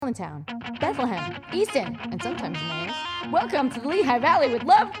Allentown, Bethlehem, Easton, and sometimes Emmaus. Welcome to the Lehigh Valley with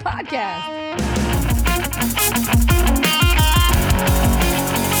Love podcast.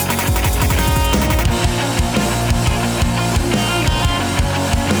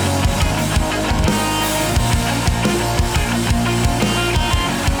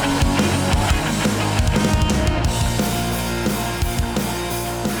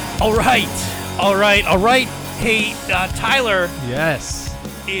 All right. Hey, Tyler. Yes.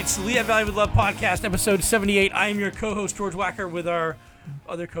 It's Lehigh Valley with Love podcast, episode 78. I am your co-host, George Wacker, with our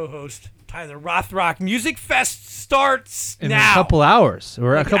other co-host, Tyler Rothrock. Music Fest starts In now. a couple hours.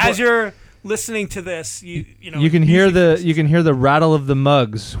 Or a couple. As you're listening to this, you can hear the rattle of the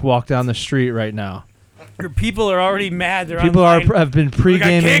mugs walk down the street right now. Your people are already mad. They're People online. have been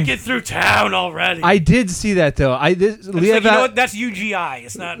pre-gaming. Like, I can't get through town already. I did see that though. You know what? That's UGI.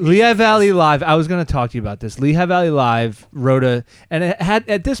 It's not Lehigh Valley Live. I was going to talk to you about this. Lehigh Valley Live wrote and it had,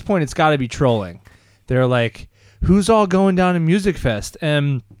 at this point it's got to be trolling. They're like, who's all going down to Music Fest?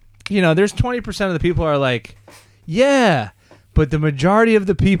 And there's 20% of the people are like, yeah, but the majority of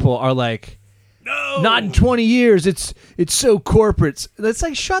the people are like, no, not in 20 years. It's so corporate. That's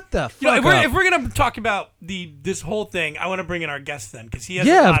like, shut the fuck up. If we're gonna talk about this whole thing, I want to bring in our guest then, because he has a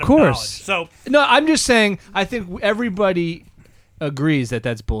Yeah, lot of course. knowledge. So No, I'm just saying, I think everybody agrees that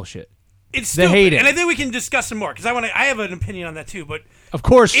that's bullshit. it's They stupid, hate it. and I think we can discuss some more because I have an opinion on that too. But Of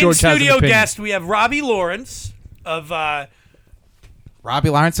course, in George has an studio opinion. guest, we have Robbie Lawrence of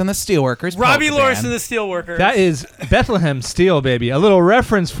Robbie Lawrence and the Steelworkers. Robbie polka Lawrence band. and the Steelworkers. That is Bethlehem Steel, baby. A little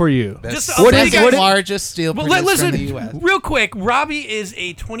reference for you. The Just- second what is- largest steel But producer listen, in the U.S. real quick. Robbie is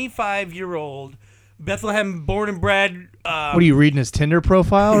a 25-year-old Bethlehem born and bred. What are you reading his Tinder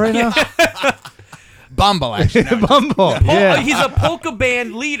profile right now? Bumble, actually. No, Bumble. Yeah. He's a polka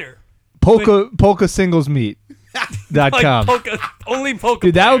band leader. Polka Singles Meet. Like .com. only polka.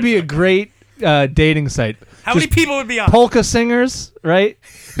 Dude, that would be a players. great dating site. How many Just people would be on? polka singers, right?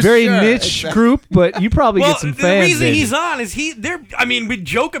 Very Sure, niche exactly. group, but you probably Well, get some the fans. reason baby. he's on is we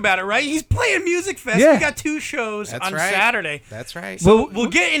joke about it, right? He's playing Music Fest. Yeah. We got 2 shows That's on right. Saturday. That's right. Well, We'll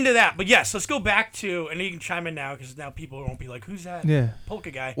get into that. But yes, let's go back to, and you can chime in now because now people won't be like, who's that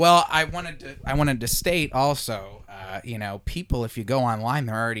polka guy? Well, I wanted to state also, people, if you go online,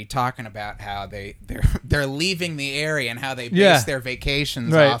 they're already talking about how they're leaving the area and how they base their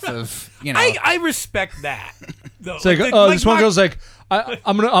vacations Right. off of, I respect that. Though. It's like, this one girl's like,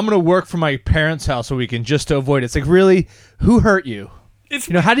 I'm gonna work from my parents' house so we can just to avoid it. It's like, really, who hurt you? It's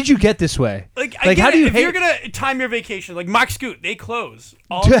How did you get this way? like how do you if hate you're gonna time your vacation, like Mark Scoot, they close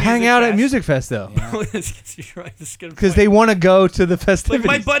all to Music hang out at Fest. Music Fest though? You're right, that's a good Because point. they want to go to the Like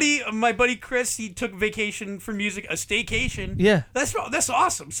festivities. my buddy Chris, he took vacation for music, a staycation. Yeah. that's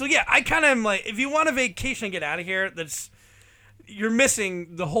awesome. So yeah, I kind of am like, if you want a vacation and get out of here, you're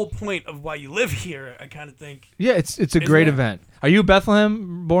missing the whole point of why you live here. I kind of think. Yeah, it's a great it? event. Are you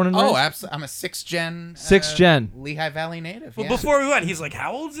Bethlehem born and raised? Oh, absolutely. I'm a 6th gen. Sixth gen. Lehigh Valley native. Well, yeah. before we went, he's like,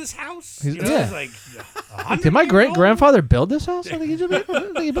 "How old is this house?" He's- You know, yeah. he's like, 100 Did my years great old? grandfather build this house? I think he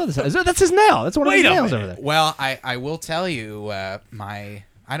built this house. That's his nail. That's one of Wait his a nails minute. over there. Well, I will tell you, my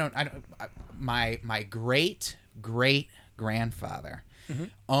great grandfather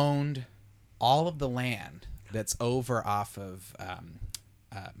owned all of the land that's over off of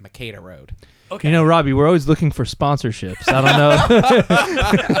Makeda Road. Okay. You know, Robbie, we're always looking for sponsorships. I don't know.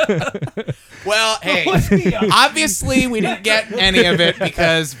 Well, hey, obviously we didn't get any of it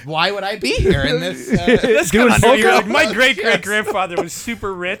because why would I be here in this? That's Doing kind of polka? like my great grandfather was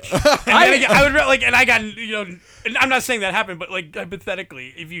super rich, and I would like, and I got and I'm not saying that happened, but like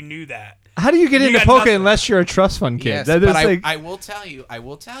hypothetically, if you knew that, How do you get You into got polka nothing. unless you're a trust fund kid? Yes, That is but like- I will tell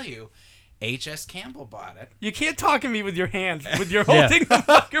you, H.S. Campbell bought it. you can't talk to me with your hands, with your Yeah. holding the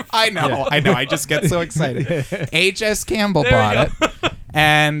microphone. I know. I just get so excited. H.S. Campbell There bought you it,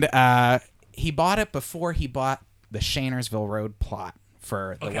 and he bought it before he bought the Shanersville Road plot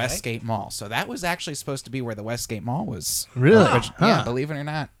for the Okay. Westgate Mall. So that was actually supposed to be where the Westgate Mall was. Really? Yeah, Huh. believe it or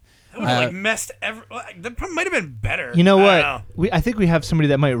not. That would have like messed that might have been better. You know I what? don't know. I think we have somebody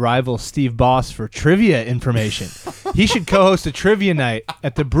that might rival Steve Boss for trivia information. He should co-host a trivia night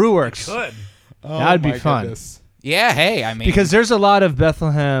at the Brewworks. Good. That'd be fun. Yeah, hey, I mean, Because there's a lot of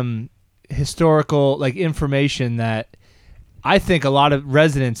Bethlehem historical information that I think a lot of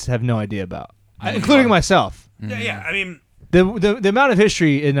residents have no idea about, including myself. Yeah. I mean, The amount of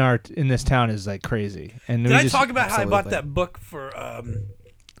history in this town is like crazy. And did we I just- talk about how I bought absolutely. that book for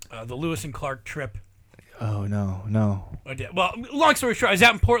the Lewis and Clark trip? Oh no. I did. Well, long story short, I was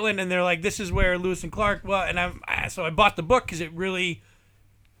out in Portland, and they're like, "This is where Lewis and Clark." Well, and so I bought the book because it really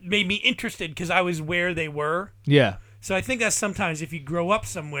made me interested because I was where they were. Yeah. So I think that's sometimes if you grow up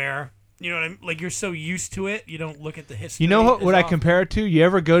somewhere, you know what I mean? Like you're so used to it, you don't look at the history. You know what I often. compare it to? You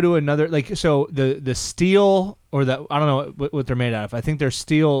ever go to another, like, so the steel or the, I don't know what they're made out of. I think they're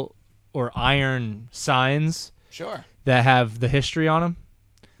steel or iron signs Sure. that have the history on them.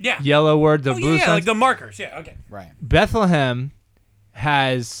 Yeah. Yellow word, the Oh, blue yeah, signs. like the markers. Yeah, okay. Right. Bethlehem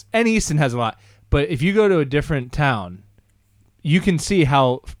has, and Easton has a lot, but if you go to a different town, you can see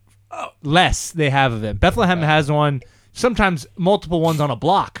how less they have of it. Bethlehem has one, sometimes multiple ones on a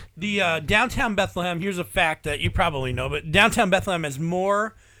block. The downtown Bethlehem, here's a fact that you probably know, but downtown Bethlehem has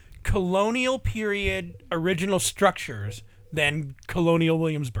more colonial period original structures than colonial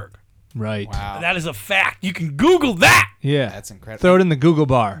Williamsburg. Right. Wow. That is a fact. You can Google that. Yeah. That's incredible. Throw it in the Google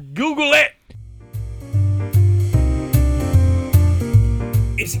bar. Google it.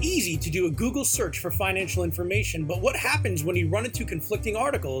 It's easy to do a Google search for financial information, but what happens when you run into conflicting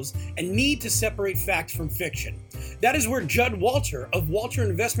articles and need to separate fact from fiction? That is where Judd Walter of Walter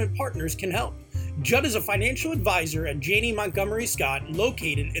Investment Partners can help. Judd is a financial advisor at Janney Montgomery Scott,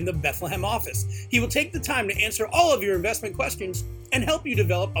 located in the Bethlehem office. He will take the time to answer all of your investment questions and help you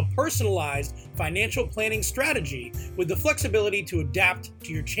develop a personalized financial planning strategy with the flexibility to adapt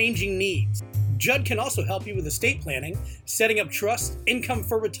to your changing needs. Judd can also help you with estate planning, setting up trust, income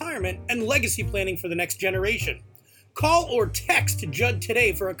for retirement, and legacy planning for the next generation. Call or text Judd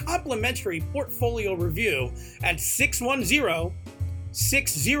today for a complimentary portfolio review at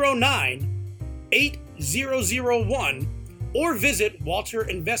 610-609-8001 or visit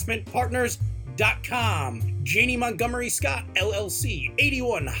walterinvestmentpartners.com. Janney Montgomery Scott, LLC,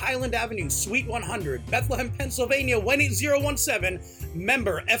 81 Highland Avenue, Suite 100, Bethlehem, Pennsylvania, 18017,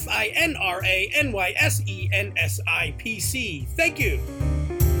 member FINRA NYSE NSIPC. Thank you.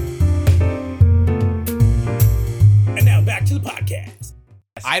 And now back to the podcast.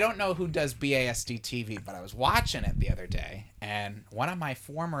 I don't know who does BASD TV, but I was watching it the other day, and one of my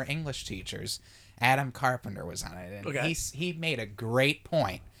former English teachers, Adam Carpenter, was on it, and he made a great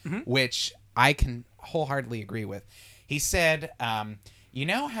point, which I can wholeheartedly agree with. He said, you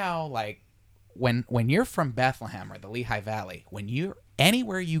know how, like, when you're from Bethlehem or the Lehigh Valley, when you're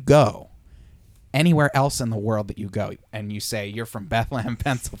anywhere you go, anywhere else in the world that you go, and you say you're from Bethlehem,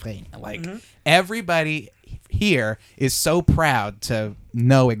 Pennsylvania, like everybody here is so proud to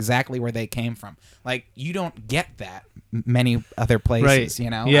know exactly where they came from. Like, you don't get that many other places, Right. you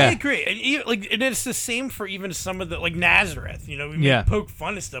know? Yeah. I agree. And it's the same for even some of the, like Nazareth. You know, we Yeah. poke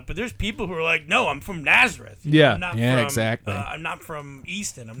fun and stuff, but there's people who are like, no, I'm from Nazareth. You Yeah. know, I'm not Yeah, from, exactly. I'm not from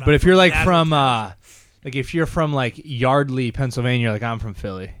Easton. I'm not But if you're like Nazareth. from, like if you're from like Yardley, Pennsylvania, like I'm from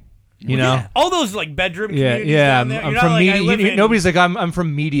Philly, you know? Yeah. All those like bedroom Yeah, communities yeah. down I'm, there. I'm You're from not like, I Media. live in- Nobody's like I'm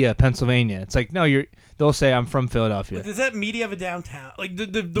from Media, Pennsylvania. It's like no, they'll say I'm from Philadelphia. Does that media have a downtown? Like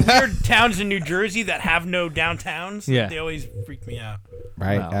the weird towns in New Jersey that have no downtowns. Yeah. They always freak me out.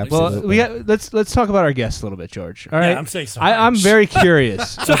 Right, Wow. absolutely. Well, let's talk about our guests a little bit, George. All right, I'm saying something. I'm very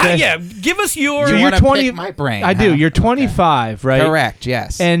curious. So okay? give us your. You you're wanna 20. pick my brain, I do. huh? You're 25, right? Correct,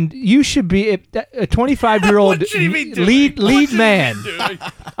 yes. And you should be a 25-year-old What should he be doing? lead What should he be man. doing?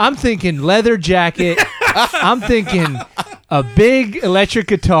 I'm thinking leather jacket. I'm thinking a big electric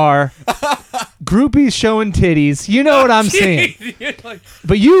guitar. Groupies showing titties. You know what I'm saying. Like,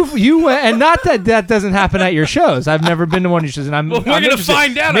 But you and not that doesn't happen at your shows. I've never been to one of your shows, and I'm. Well, we're I'm gonna interested.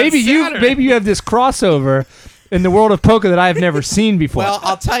 find out on Maybe Saturday. you have this crossover in the world of polka that I have never seen before. Well,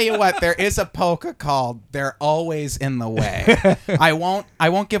 I'll tell you what. There is a polka called "They're Always in the Way." I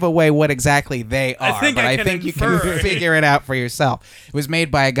won't give away what exactly they are, think but I I can think you infer. can figure it out for yourself. It was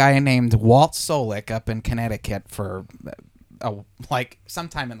made by a guy named Walt Solik up in Connecticut for like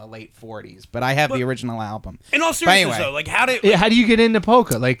sometime in the late '40s. But I have the original album. in all seriousness, anyway. though, like how did? Yeah, how do you get into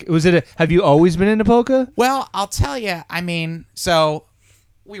polka? Like, have you always been into polka? Well, I'll tell you. I mean, so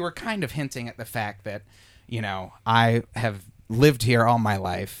we were kind of hinting at the fact that, you know, I have lived here all my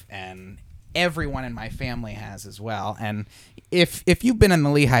life, and everyone in my family has as well. And if you've been in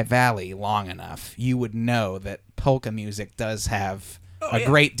the Lehigh Valley long enough, you would know that polka music does have a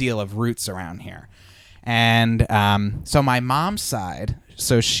great deal of roots around here. And so my mom's side,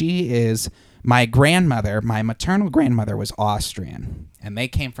 my grandmother, my maternal grandmother was Austrian, and they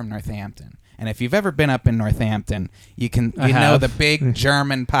came from Northampton. And if you've ever been up in Northampton, you know have. the big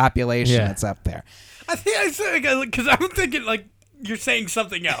German population Yeah. that's up there. I think I said because I'm thinking like you're saying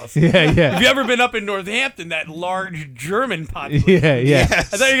something else. Yeah, yeah. Have you ever been up in Northampton? That large German population. Yeah. I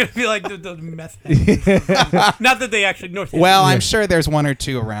thought you were gonna be like the meth heads. Not that they actually Northampton. Well, I'm sure there's one or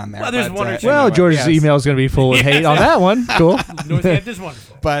two around there. Well, there's but, one or two. Well, anyway, George's yes. email is going to be full of hate on that one. Cool. Northampton's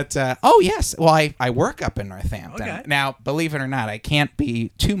wonderful. But, oh, yes. Well, I work up in Northampton. Okay. Now, believe it or not, I can't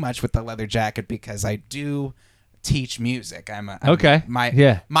be too much with the leather jacket because I do teach music. Okay.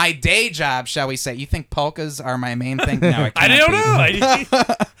 My day job, shall we say? You think polkas are my main thing? No, it I can't don't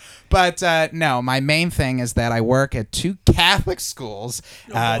know. But no, my main thing is that I work at 2 Catholic schools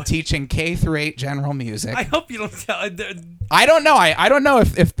teaching K through 8 general music. I hope you don't tell. I don't know. I don't know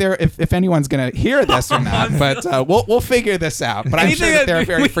if anyone's gonna hear this or not, but we'll figure this out. But I'm sure that they're a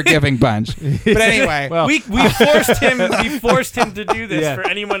very forgiving bunch. But anyway, Well. We forced him. We forced him to do this for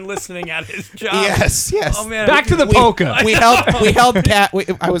anyone listening at his job. yes. Oh man. Back to the polka. I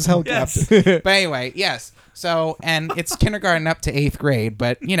was held Yes. captive. But anyway, yes. So, and it's kindergarten up to 8th grade.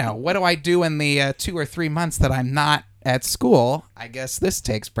 But what do I do in the 2 or 3 months that I'm not at school? I guess this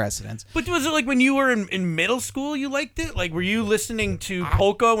takes precedence. But was it like when you were in middle school you liked it? Like were you listening to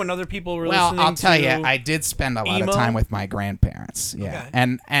polka when other people were listening to... Well, I'll tell you, I did spend a lot emo? of time with my grandparents. Yeah.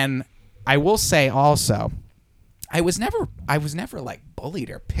 Okay. And I will say also, I was never like bullied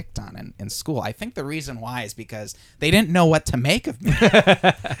or picked on in school. I think the reason why is because they didn't know what to make of me.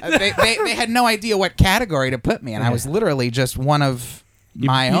 they had no idea what category to put me in. I was literally just one of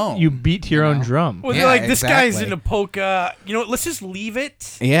my own. You beat to your own drum. Was Yeah, it like this guy's exactly. into polka? Let's just leave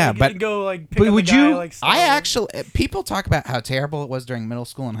it. Yeah, Like, but- go like. Pick but up would a guy, you- Like, I solo. actually, people talk about how terrible it was during middle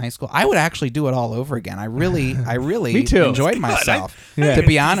school and high school. I would actually do it all over again. I really Me too. enjoyed Good. myself. Yeah. To be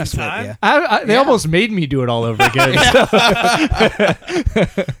Decent honest with time. you. They almost made me do it all over again.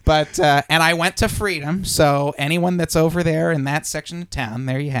 But and I went to Freedom, so anyone that's over there in that section of town,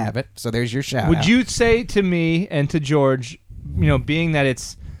 there you have it. So there's your shout. Would you say to me and to George, being that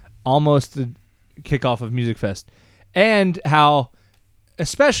it's almost the kickoff of Music Fest, and how,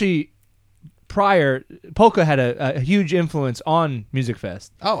 especially prior, polka had a huge influence on Music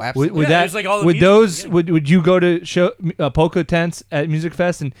Fest. Oh, absolutely. Would Yeah, that there's, like, all the would music, those yeah. would you go to show polka tents at Music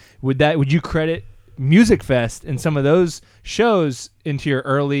Fest, and would you credit Music Fest and some of those shows into your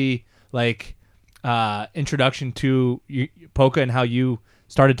early introduction to polka and how you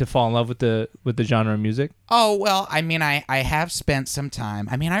started to fall in love with the genre of music? Oh, well, I mean, I have spent some time.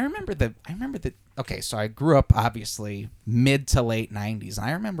 I mean, I remember the okay, so I grew up obviously mid to late 90s. And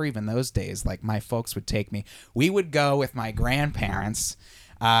I remember even those days, like my folks would take me. We would go with my grandparents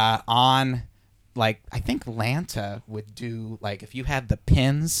on, like, I think Lanta would do, like, if you had the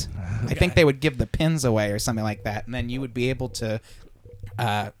pins, I think they would give the pins away or something like that. And then you would be able to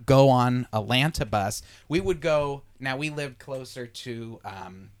go on a Lanta bus. We would go. Now we lived closer to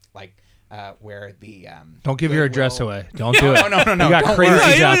where the Don't give your address Goodwill- away. Don't do it. No. You got Don't crazies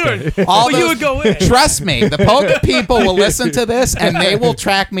worry. out Yeah, there. All you those- would go in. Trust me, the polka people will listen to this and they will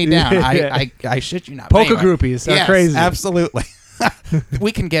track me down. Yeah. I shit you not. Polka Anyway, groupies are yes, crazy. Absolutely.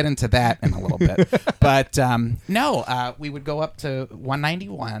 We can get into that in a little bit, but no, we would go up to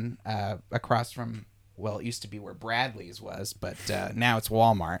 191 across from. Well, it used to be where Bradley's was, but now it's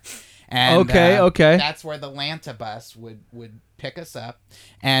Walmart. And, Okay. That's where the Lanta bus would pick us up,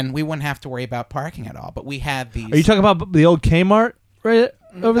 and we wouldn't have to worry about parking at all. But we had these. Are you talking about the old Kmart right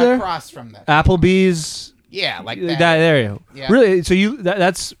over there? across from that? Applebee's. Yeah, like That that. area. Yeah. Really? So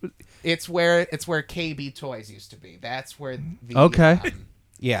that's It's where KB Toys used to be. That's where the Okay.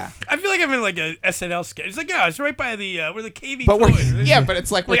 Yeah. I feel like I'm in like a SNL sketch. It's like, yeah, it's right by the where the KV. But toys. but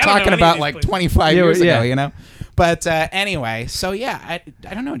it's like we're Like, I don't know talking any of about these like places. 25 Yeah, years yeah. ago, But anyway, so yeah,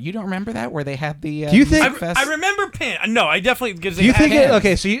 I don't know. You don't remember that where they had the Do you think- Music Fest? I remember Pin. No, I definitely because Do you think hands.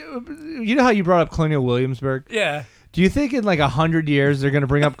 okay, so you know how you brought up Colonial Williamsburg? Yeah. Do you think in like 100 years they're going to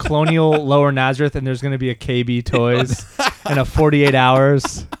bring up Colonial Lower Nazareth and there's going to be a KB Toys and a 48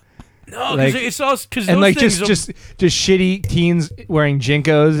 Hours? No, Like- because it's all because And like just shitty teens wearing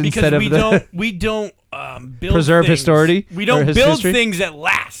Jinkos because instead of we don't build Preserve things. history We or don't his build history? things that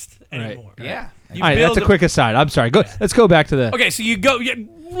last anymore. Yeah. You All right, that's build a quick aside. I'm sorry. Let's go back to the. Okay, so you go. Yeah,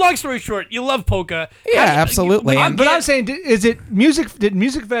 long story short, you love polka. Yeah, absolutely. But But I'm saying, is it music? Did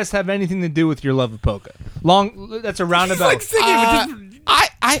Music Fest have anything to do with your love of polka? That's a roundabout. like singing, but just,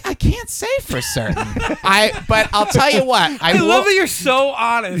 I can't say for certain. But I'll tell you what. I love that you're so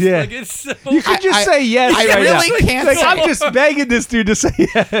honest. Yeah. Like, it's so. You could just say yes. I right really now. can't Like, say- I'm just begging this dude to say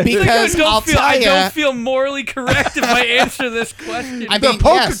yes. Because I'll tell I you, don't feel morally correct if I answer this question. I The mean,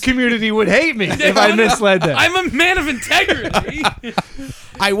 polka yes. community would hate me if I misled them. I'm a man of integrity.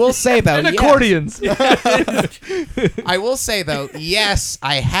 I will say though, And yes. accordions. I will say though, yes,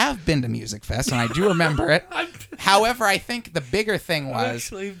 I have been to Music Fest and I do remember it. However, I think the bigger thing was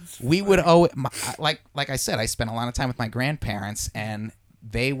Actually, we would like I said, I spent a lot of time with my grandparents and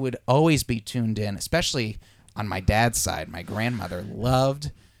they would always be tuned in, especially on my dad's side. My grandmother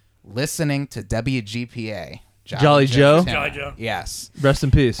loved listening to WGPA. Jolly Joe? Tenor. Jolly Joe. Yes. Rest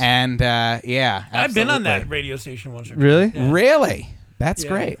in peace. And yeah, I've been on that absolutely. radio station once. Or Really? twice. Yeah. Really? That's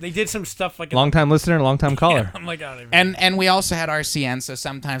great. They did some stuff like long time listener, long time caller. I'm like, I don't even And we also had RCN, so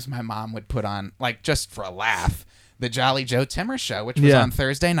sometimes my mom would put on, like, just for a laugh, the Jolly Joe Timmer Show, which was on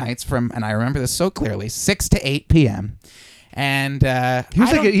Thursday nights and I remember this so clearly, 6 to 8 p.m. And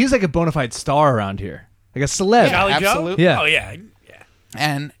he was like a bona fide star around here, like a celeb. Jolly absolutely. Joe? Yeah. Oh, yeah.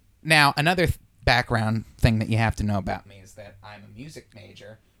 And now another background thing that you have to know about me is that I'm a music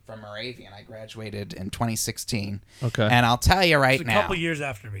major from Moravian. I graduated in 2016. Okay. And I'll tell you right It's a now, couple years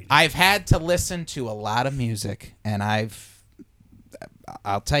after me. I've had to listen to a lot of music, and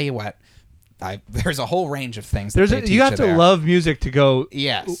I'll tell you what, there's a whole range of things. You have to love music to go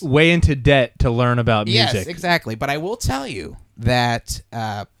way into debt to learn about music. Yes, exactly. But I will tell you that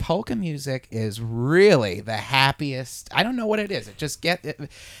polka music is really the happiest. I don't know what it is. It just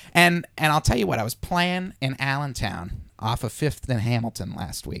and I'll tell you what. I was playing in Allentown off of 5th and Hamilton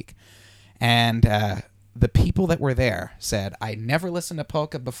last week, and the people that were there said, I never listened to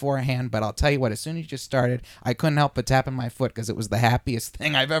polka beforehand, but I'll tell you what, as soon as you started, I couldn't help but tapping my foot because it was the happiest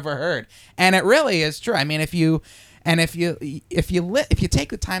thing I've ever heard. And it really is true. I mean, if you take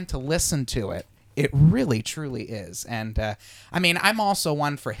the time to listen to it, it really truly is. And I mean, I'm also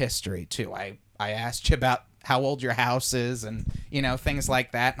one for history too. I asked you about how old your house is and, things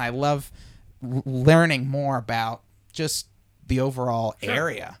like that. And I love learning more about just the overall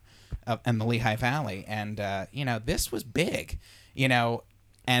area and the Lehigh Valley. And, this was big,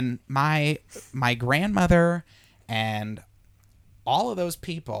 and my grandmother and all of those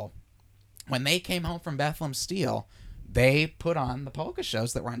people, when they came home from Bethlehem Steel, they put on the polka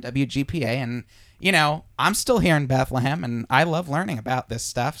shows that were on WGPA. And, I'm still here in Bethlehem, and I love learning about this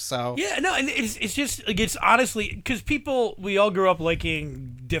stuff. So yeah, no, and it's just, like, it's honestly, because we all grew up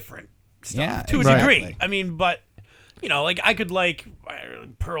liking different stuff to a degree. I mean, but... like I could like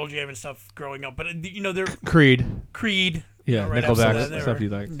Pearl Jam and stuff growing up, but they're Creed. Yeah, right Nickelback stuff you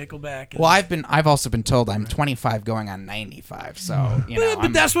like. Nickelback. Well, I've also been told I'm 25 going on 95, so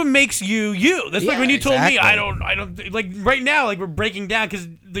but that's what makes you. That's like when you told me I don't like right now, like we're breaking down because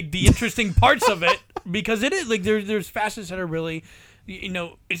the interesting parts of it, because it is like there's facets that are really,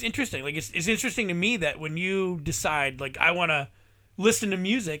 it's interesting. Like it's interesting to me that when you decide like I want to listen to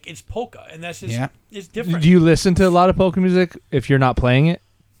music, it's polka, and that's just it's different. Do you listen to a lot of polka music if you're not playing it?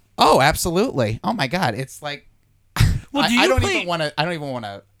 Oh, absolutely. Oh my God, it's like well, I don't even want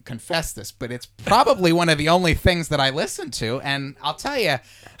to confess this, but it's probably one of the only things that I listen to. And I'll tell you,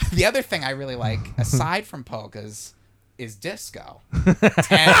 the other thing I really like aside from polkas is disco.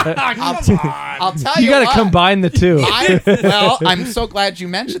 And I'll tell you, you got to combine the two. I'm so glad you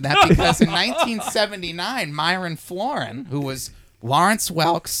mentioned that, because in 1979, Myron Florin, who was Lawrence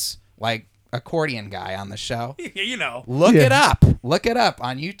Welk's accordion guy on the show. Look it up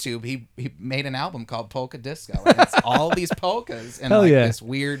on YouTube. He made an album called Polka Disco, and it's all these polkas and this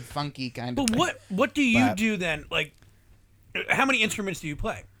weird funky kind of thing. But what do you do then? Like, how many instruments do you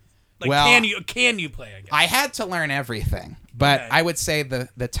play? Like, well, can you play, I guess? I had to learn everything, but I would say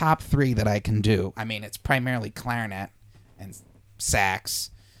the top 3 that I can do, I mean, it's primarily clarinet and sax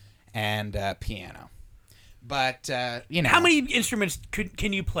and piano. But how many instruments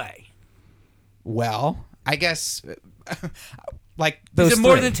can you play? Well, I guess like those. Is it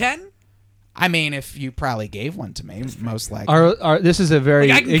more 3. than 10? I mean, if you probably gave one to me, most likely. This is a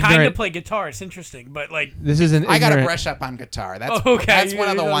very I can ignorant... kind of play guitar. It's interesting, but like this is an. I got to brush up on guitar. That's That's one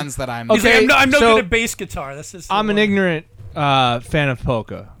of the ones that I'm. Okay, I'm no good at bass guitar. This is. I'm an ignorant fan of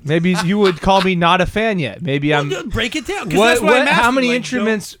polka. Maybe you would call me not a fan yet. Maybe I'm. Break it down. That's what I'm asking. How many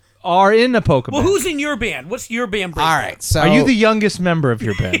instruments are in a polka band? Well, who's in your band? What's your band breakdown? All right, so are you the youngest member of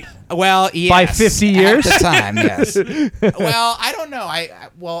your band? Well, yes. By 50 years? At the time, yes. Well, I don't know.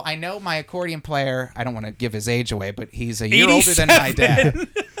 I know my accordion player, I don't want to give his age away, but he's a year older than my dad.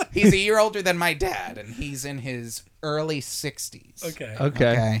 He's a year older than my dad, and he's in his early 60s.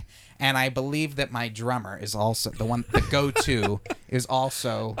 Okay. And I believe that my drummer is also the go-to is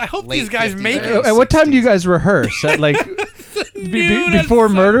also. I hope late these guys 50s, make it. At what time do you guys rehearse? At before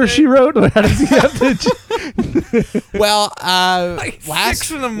Murder, She Wrote? How does he have to? Well, last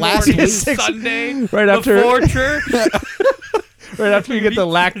 6 in the morning, last week, Sunday, right after before church. Right after you get the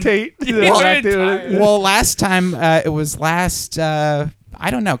lactate. Well, last time it was last. I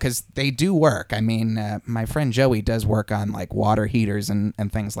don't know, because they do work. I mean, my friend Joey does work on like water heaters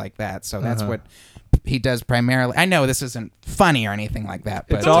and things like that. So that's what he does primarily. I know this isn't funny or anything like that,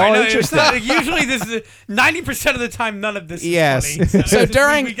 but It's all I know, interesting. usually this is 90% of the time. None of this is Yes. funny. So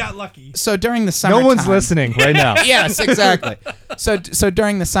during- we got lucky. so during the summer, No one's listening right now. Yes, exactly. So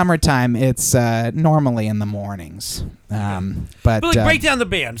during the summertime, it's normally in the mornings. But But like, break down the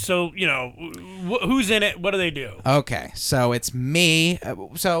band. So who's in it? What do they do? okay, so it's me.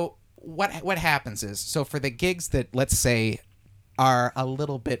 So what happens is, so for the gigs that, let's say, are a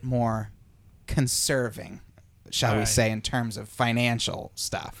little bit more conserving, shall we Alright. say, in terms of financial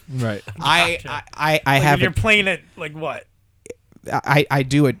stuff. Right. I Like have if you're playing it like what? I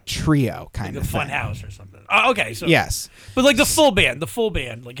do a trio kind Like of a fun thing. house or something. Oh, okay, so Yes. but like the full band.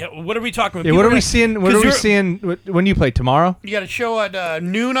 Like what are we talking about? Yeah, what People are we gonna- seeing? What 'cause are we you're- seeing? When do you play tomorrow? You got a show at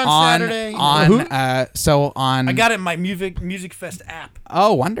noon on Saturday. On I got it in my Music Fest app.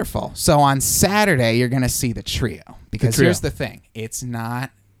 Oh, wonderful. So on Saturday, you're going to see the trio. Because trio. here's the thing. It's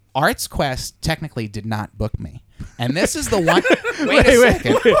not... Arts Quest technically did not book me. And this is the one... wait a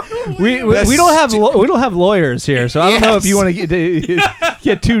second. We don't have lawyers here, so I don't know if you want to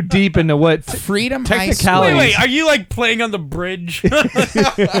get too deep into what Freedom High School... technicalities. Wait, are you like playing on the bridge?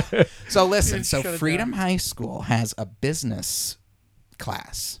 So listen. So Shut it Freedom High School has a business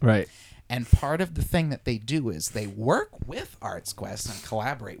class. Right. And part of the thing that they do is they work with Arts Quest and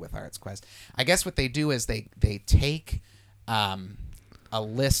collaborate with Arts Quest. I guess what they do is they take a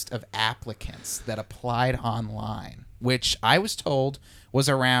list of applicants that applied online, which I was told was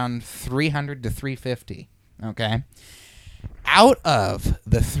around 300 to 350. Okay. Out of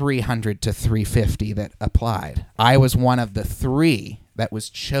the 300 to 350 that applied, I was one of the 3 that was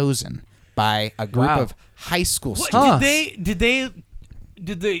chosen by a group Wow. of high school What, students.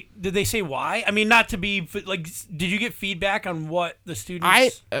 Did they say why? I mean, not to be like. Did you get feedback on what the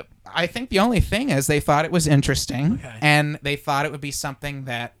students? I think the only thing is they thought it was interesting, Okay. and they thought it would be something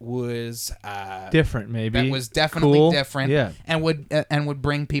that was Different, maybe. that was definitely Cool. different, Yeah. and would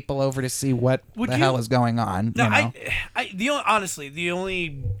bring people over to see what Would the you- hell is going on. No, you know? honestly, the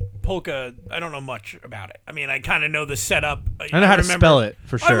only polka, I don't know much about it. I mean, I kind of know the setup. I know how to spell it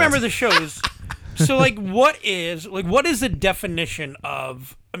for sure. I remember the shows. So, like, what is the definition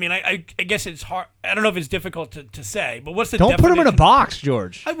of? I mean, I guess it's hard. I don't know if it's difficult to say, but what's the Don't put them in a definition? box,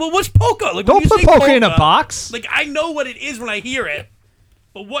 George. Well, what's polka? Like, when Don't you put say polka in a box. Like, I know what it is when I hear it,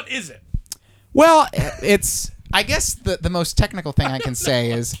 but what is it? Well, it's I guess the most technical thing I can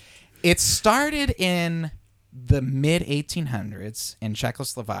say is it started in the mid 1800s in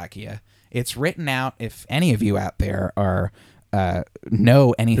Czechoslovakia. It's written out. If any of you out there are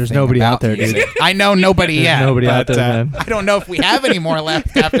know anything, There's nobody about out there, dude. music. I know nobody There's yet. nobody out but, there, man. I don't know if we have any more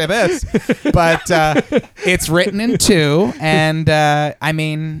left after this, but it's written in 2, and I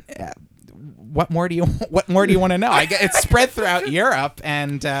mean. What more do you want to know? I get it's spread throughout Europe,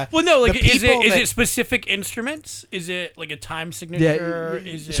 and Well, no, like, the is people it that- it specific instruments? Is it like a time signature?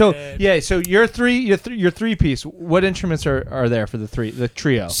 Is So it... so your three piece. What instruments are there for the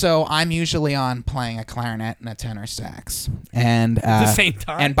trio? So I'm usually on playing a clarinet and a tenor sax, and At the same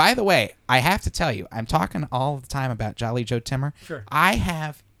time? And by the way, I have to tell you, I'm talking all the time about Jolly Joe Timmer. Sure. I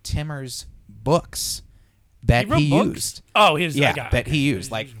have Timmer's books that wrote he books? used. Oh, his Yeah, that he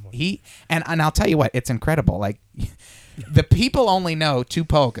used. Like and I'll tell you what, it's incredible. Like the people only know 2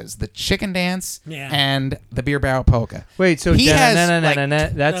 polkas: the chicken dance Yeah. and the beer barrel polka. Wait, so he has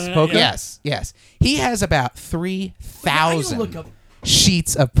that's polka? Yes. He has about look 3,000 up-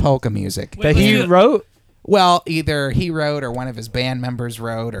 sheets of polka music. That Wait, he wait. wrote. Well, either he wrote or one of his band members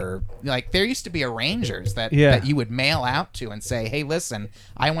wrote, or like there used to be arrangers that you would mail out to and say, "Hey, listen,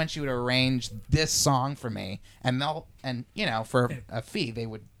 I want you to arrange this song for me," and for a fee they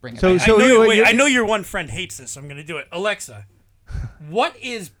would bring it. So- back. so- I know your one friend hates this, so I'm going to do it. Alexa, what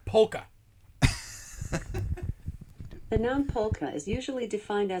is polka? The noun polka is usually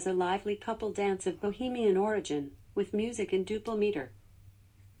defined as a lively couple dance of Bohemian origin, with music in duple meter.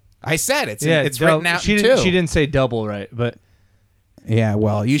 I said it's written out she too. didn't, She didn't say double right, but Yeah,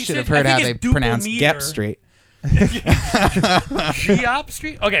 well, you She should have said- heard I how think they it's duple pronounce meter. Gep Street. Geop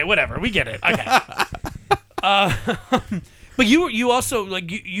Street? Okay, whatever. We get it. Okay. But you also,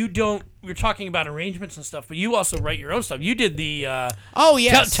 like, you don't, we're talking about arrangements and stuff, but you also write your own stuff. You did the, Oh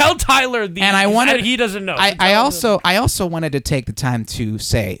yes. tell Tyler the, And I wanted he doesn't know. I So tell him I also wanted to take the time to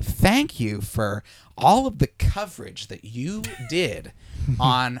say thank you for all of the coverage that you did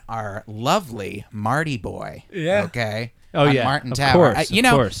on our lovely Marty boy. Yeah. Okay. Oh, on yeah. Martin Of Tower. course, You of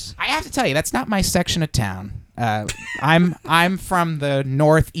know, course. I have to tell you, that's not my section of town. I'm from the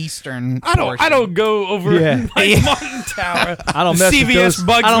northeastern. I don't go over like Martin Tower. I don't mess CVS with those.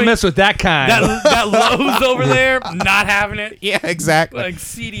 bugs I don't me. mess with that kind. That Lowe's over there, not having it. Yeah, exactly. Like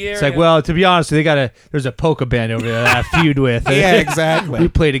seedy area. It's like, well, to be honest, there's a polka band over there that I feud with. Yeah, exactly. We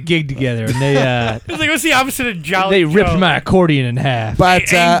played a gig together, and they it's like, what's the opposite of Jolly ripped Joe? my accordion in half.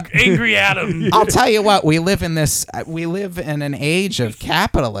 But Angry Adam. I'll tell you what, we live in an age of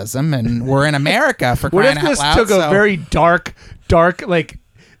capitalism, and we're in America for What crying if out this loud. took a very dark like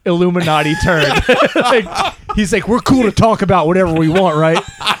Illuminati turn? Like, he's like, we're cool to talk about whatever we want, right?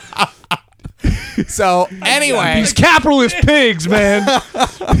 So anyway, These capitalist pigs, man.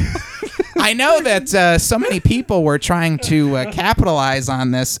 I know that so many people were trying to capitalize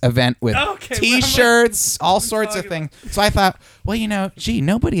on this event with Okay, T-shirts, all sorts of talking things. So I thought, well,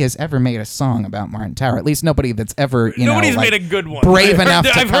 nobody has ever made a song about Martin Tower. At least nobody that's ever, Nobody's made a good one. brave enough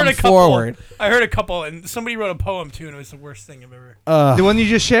to come forward. I heard a couple, and somebody wrote a poem too, and it was the worst thing I've ever. The one you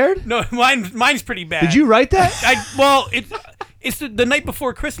just shared? No, mine's pretty bad. Did you write that? It's the night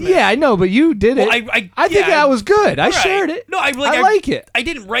before Christmas. Yeah, I know, but you did it. Well, I think that was good. I All right. shared it. No, I like it. I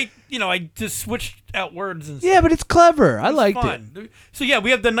didn't write. I just switched out words and. Yeah, but it's clever. I liked it. fun. So yeah, we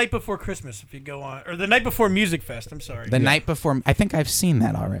have the night before Christmas. If you go on, or the night before Music Fest. I'm sorry. The night before, I think I've seen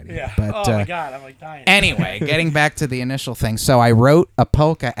that already. Yeah. But, oh my God, I'm like dying. Anyway, getting back to the initial thing. So I wrote a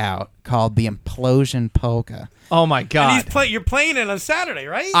polka out called the Implosion Polka. Oh my And God. you're playing it on Saturday,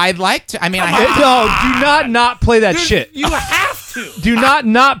 right? I'd like to. I mean, I No, do not play that Dude, shit. You have to. Do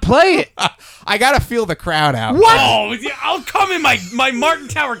not play it. I gotta feel the crowd out. What? Oh, yeah, I'll come in my Martin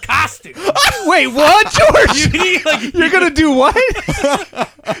Tower costume. Wait, what, George? Like, You're gonna do what?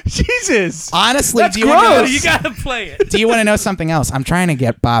 Jesus. Honestly, That's do you want to know? gross. you gotta play it. Do you want to know something else? I'm trying to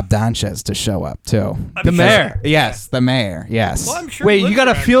get Bob Donchez to show up too. The mayor. Yes, the mayor. Yes. Well, I'm sure Wait, he you lives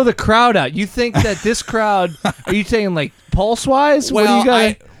gotta around feel the crowd out. You think that this crowd? Are you saying like pulse wise? What do you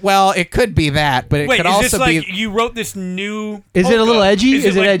gotta? Well, it could be that, but it Wait, could is also this like be. you wrote this new? Is it a little polka? edgy? Is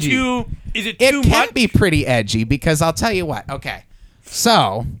it like edgy? Is it It too can much? be pretty edgy because I'll tell you what. Okay,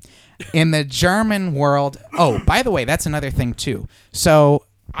 so in the German world. Oh, by the way, that's another thing too. So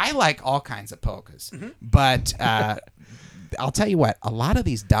I like all kinds of polkas, Mm-hmm. but I'll tell you what. A lot of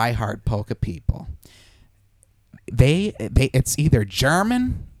these diehard polka people, it's either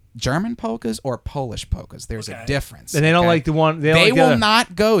German polkas or Polish polkas. There's a difference. And they don't okay? like the one. They, They don't like will the,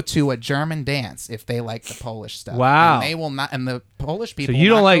 not go to a German dance if they like the Polish stuff. Wow. And they will not. And the Polish So people. you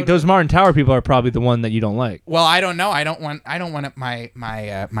will don't not like go to- those Martin Tower people are probably the one that you don't like. Well, I don't know. I don't want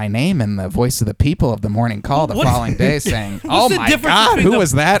my name in the voice of the people of the morning call the following day saying, "Oh the my difference God, between who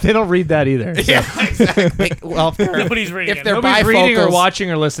was that?" They don't read that either. So. Yeah, exactly. Well, if they're, Nobody's reading if it. they're Nobody's reading or bifocals- watching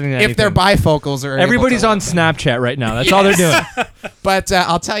or listening to anything. if they're bifocals or Everybody's on Snapchat right now. That's all they're doing. But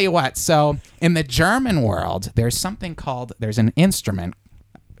I'll tell you what. So in the German world, there's an instrument.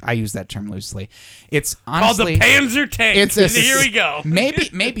 I use that term loosely. It's honestly Called the Panzer tank. Here we go.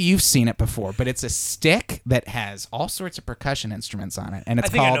 Maybe you've seen it before, but it's a stick that has all sorts of percussion instruments on it, and it's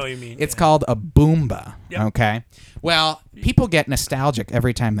think I called know what you mean, it's yeah. called a boomba. Yep. Okay. Well, people get nostalgic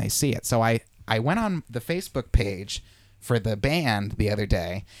every time they see it. So I went on the Facebook page for the band the other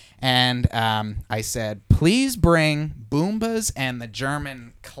day, and I said, please bring boombas and the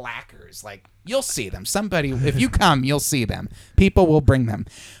German clackers. Like, you'll see them. Somebody, if you come, you'll see them. People will bring them.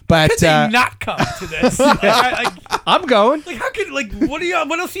 But Could they not come to this? I'm going. Like, how could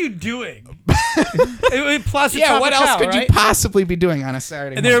what else are you doing? Plaza yeah, what else Tropical, could you right? possibly be doing on a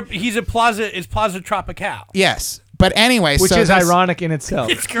Saturday And morning? he's a Plaza. Is Plaza Tropical? Yes. But anyway, Which so is this- ironic in itself.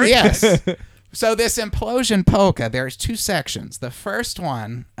 It's great. Yes. So this implosion polka, there's two sections. The first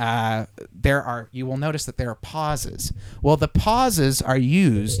one, you will notice that there are pauses. Well, the pauses are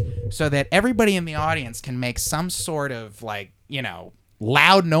used so that everybody in the audience can make some sort of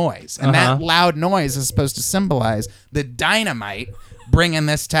loud noise, and that loud noise is supposed to symbolize the dynamite bringing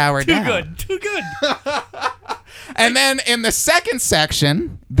this tower down. Too good. And then in the second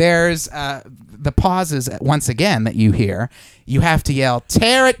section, there's the pauses once again that you hear. You have to yell,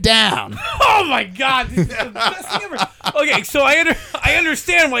 "Tear it down!" Oh my God! This is the best thing ever. Okay, so I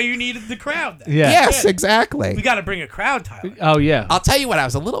understand why you needed the crowd. Then. Yeah. Yes, exactly. We got to bring a crowd, Tyler. Oh yeah. I'll tell you what. I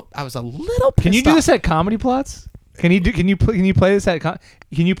was a little. Pissed Can you do off. this at Comedy Plots? Can you play this at?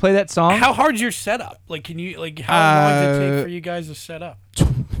 Can you play that song? How hard's your setup? Like, can you how long does it take for you guys to set up?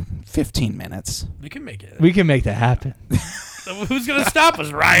 15 minutes. We can make it. We can make that happen. Who's gonna stop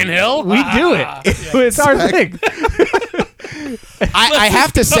us? Ryan Hill? We do it. It's our thing. I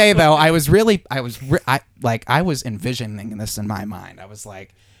have to say though, I was envisioning this in my mind. I was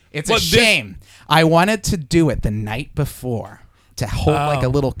like, it's a What, this- shame. I wanted to do it the night before to hold like a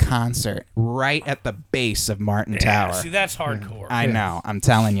little concert right at the base of Martin Tower. See, that's hardcore. I know, I'm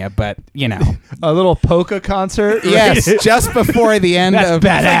telling you, but you know, A little polka concert. yes, just before the end That's of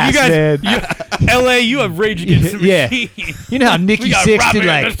badass, you guys, man. LA, you have Rage Against the Yeah. Machine. You know how We Nikki got Sixx Robbie did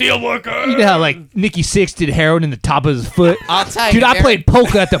and the like. Steelworker. You know how like Nikki Sixx did heroin in the top of his foot. I'll tell you, Dude, I there- played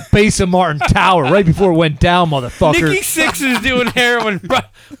polka at the base of Martin Tower right before it went down, motherfucker. Nikki Sixx is doing heroin.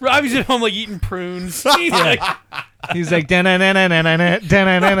 Robbie's at home like eating prunes. He's like, He's like, "Da-na-na-na-na-na,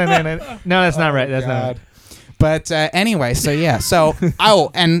 da-na-na-na-na-na." No, that's not right. That's not right. But anyway, so yeah, so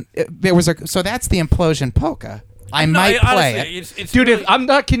and there was a so that's the Implosion polka. I might play honestly, it. It's Dude, really, if I'm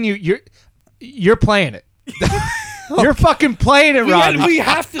not kidding you, you're playing it. You're fucking playing it, Robbie. we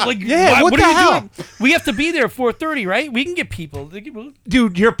have to like. Yeah, what are the you hell? doing? We have to be there at 4:30, right? We can get people.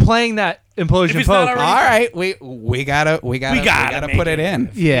 Dude, you're playing that Implosion If it's not polka. already- All right, we gotta make put it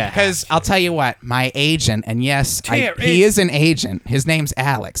in. Yeah. Because I'll tell you what, my agent, and yes, Tear he it. is an agent. His name's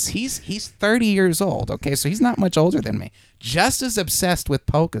Alex. He's 30 years old. Okay, so he's not much older than me. Just as obsessed with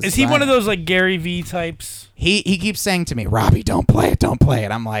polkas. Is as he I one of am. those like Gary V types? He keeps saying to me, Robbie, don't play it.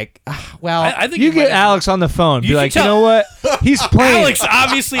 I'm like, well, I think You might get have- Alex on the phone. Be You like, can you tell- know what? He's playing. Alex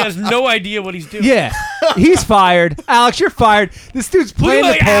obviously has no idea what he's doing. Yeah, he's fired. Alex, you're fired. This dude's Look playing at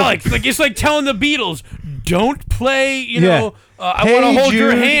the like polka. Alex. Like it's like telling the Beatles, don't play. You Yeah. know, I Hey, want to hold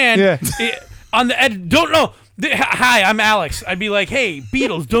your Jude. hand Yeah. on the Ed. Don't know. Hi, I'm Alex. I'd be like, hey,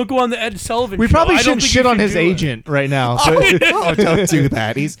 Beatles, don't go on the Ed Sullivan We show. probably I don't shouldn't think shit you on should his do it." agent right now. oh, don't do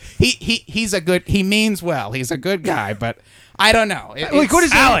that. He's a good. He means well. He's a good guy, but I don't know. Like, what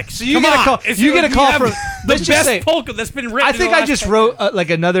is Alex, So you come get a on. call. It's You get a like call we have from. the Let's just best say. polka that's been written. I in think the I last just 10 wrote like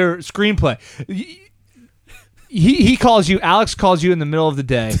another screenplay. He calls you. Alex calls you in the middle of the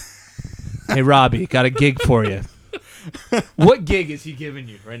day. Hey Robbie, got a gig for you. What gig is he giving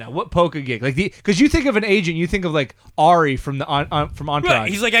you right now? What polka gig? Like because you think of an agent, you think of like Ari from the from Entourage. Right,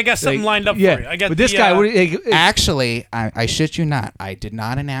 he's like, I got something Like, lined up yeah. for you. I got but this the, guy. What, like, Actually, I shit you not. I did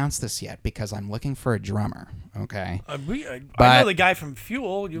not announce this yet because I'm looking for a drummer. Okay. I But know the guy from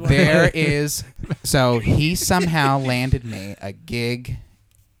Fuel. You There is. So he somehow landed me a gig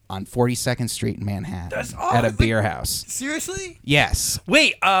on 42nd Street in Manhattan That's at a awesome. beer house. Seriously? Yes.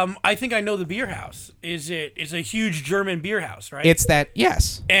 Wait, I think I know the beer house. It's a huge German beer house, right? It's that.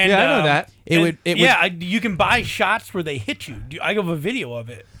 Yes. and, Yeah, I know that. You can buy shots where they hit you. I have a video of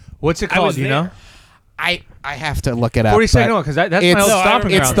it. what's it I called? was You know, there. I have to look it up. 42nd but one because that's my it's- old No, I stomping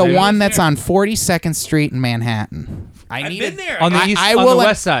remember. It's ground. the dude. one that's on 42nd Street in Manhattan. I've been there. on the I- east, I on will the let-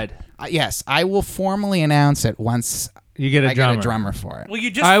 west side. Yes, I will formally announce it once You get a I drummer. get a drummer for it. Well, you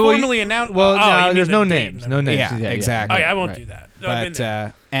just I will- formally announced. Well, oh, no, you there's mean no the date names. and No everything. names. Yeah, exactly. Oh, yeah, I won't Right. do that. No, I've been But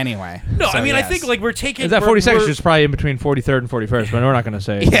there. anyway. No, so I mean, I yes. think like we're taking. Is that we're- 42nd? we're- It's probably in between 43rd and 41st, but we're not going to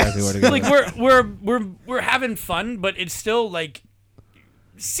say exactly where to go. like we're having fun, but it's still like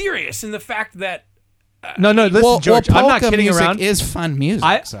serious in the fact that no, listen, George. I'm not polka kidding music around. Is fun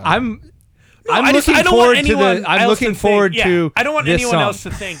music. so. I'm I looking don't forward want anyone to the. I'm else looking to think- forward yeah, to. I don't want this anyone song. else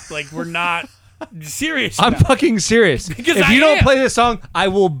to think like we're not serious. I'm about it. fucking serious. Because if I you don't am. play this song, I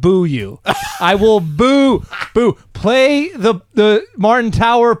will boo you. I will boo. Play the Martin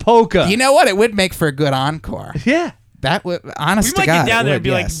Tower polka. You know what? It would make for a good encore. Yeah. That would, honest We to might God, get down it there would, and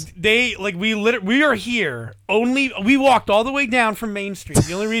be yes. we are here only. We walked all the way down from Main Street.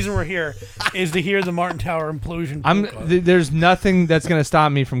 The only reason we're here is to hear the Martin Tower implosion. polka. There's nothing that's gonna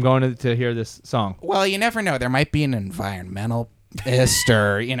stop me from going to hear this song. Well, you never know. There might be an environmentalist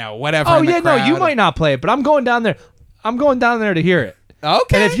or whatever. Oh in the yeah, no, you crowd. might not play it, but I'm going down there. I'm going down there to hear it.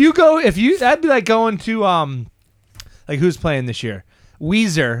 Okay. And if you that'd be like going to like who's playing this year?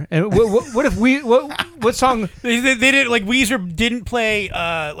 Weezer. And what if what song? They didn't like Weezer didn't play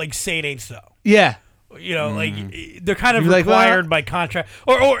like Say It Ain't So. Yeah. You know, like they're kind of You're like, well, required by contract.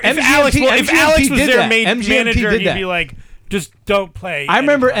 Or if MGMT Alex was did their that. main MGMT manager, did he'd that. be like, just don't play. I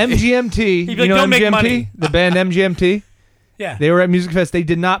remember anything. MGMT. be like, You know "Don't make MGMT? money." The band MGMT? Yeah. They were at Music Fest. They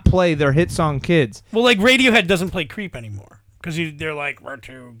did not play their hit song Kids. Well, like Radiohead doesn't play Creep anymore because they're like, we're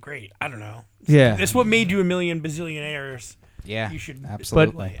too great. I don't know. Yeah. That's what made you a million bazillionaires. Yeah. You should But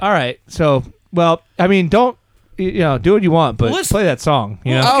absolutely. all right. So, well, I mean, don't do what you want, but Well, listen- play that song,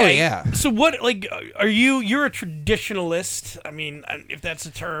 you know? Oh, yeah. So what? Like, you're a traditionalist? I mean, if that's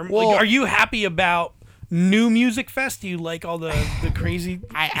a term. Well- like, are you happy about new Music Fest? Do you like all the crazy?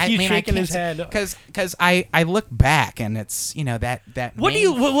 He's shaking his head. because I look back and it's that. What do main-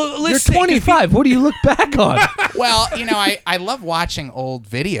 you? Well, You're let's say- 25. What do you look back on? Well, I love watching old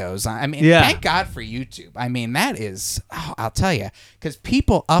videos. I mean, Yeah. thank God for YouTube. I mean, that is, I'll tell you, because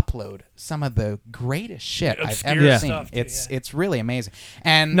people upload some of the greatest shit I've Obscure ever seen. stuff, too, It's really amazing.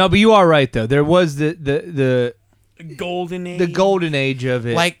 And No, but you are right though. There was the golden age. The golden age of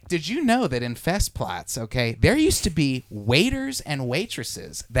it. Like, did you know that in Festplatz, okay, there used to be waiters and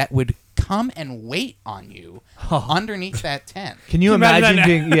waitresses that would come and wait on you underneath that tent? Can you imagine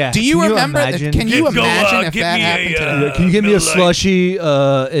being? Yeah. Do you remember? Imagine? Can you imagine if give that me happened today? Can you give me a Miller Lite. slushy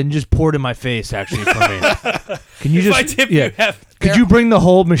and just pour it in my face, actually, for me? Can you If I just? tip Yeah. you half. Could you bring the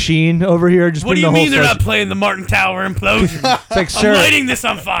whole machine over here? Just What do bring you the whole mean they're slushy- not playing the Martin Tower implosion? It's like, I'm sir. lighting this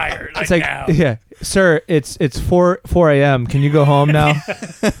on fire. It's like, now. yeah, sir. It's 4 a.m. Can you go home now?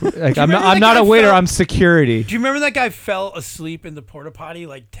 Like, I'm remember not. I'm that not guy a waiter. fell- I'm security, Do you remember that guy fell asleep in the porta potty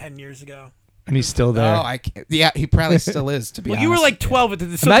like 10 years ago? and he's still there. Oh, I can't. Yeah, he probably still is. To be Well, honest, you were like with you. 12 at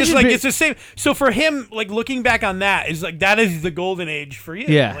the so Imagine it's like being- it's the same. So for him, like looking back on that is like that is the golden age for you.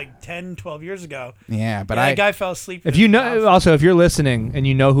 Yeah. Like 10, 12 years ago. Yeah, but That guy fell asleep. If in you his know, house. also, if you're listening and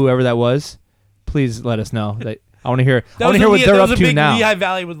you know whoever that was, please let us know. That I want to hear. I That want was to hear a- what that they're was up a to big now. Lehigh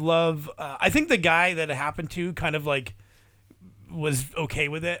Valley with love. I think the guy that it happened to kind of like was okay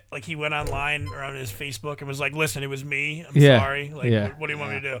with it. Like he went online or on his Facebook and was like, "Listen, it was me. I'm Yeah. sorry. Like, Yeah. what do you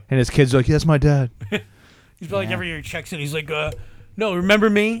want me to do?" And his kid's like, "That's my dad." He's like every year he checks in. He's like, "No, remember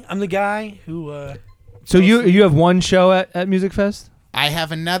me? I'm the guy who." So you have one show at Music Fest? I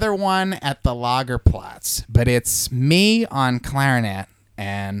have another one at the Lagerplatz, but it's me on clarinet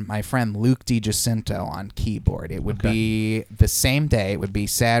and my friend Luke DiGiacinto on keyboard. It would be the same day. It would be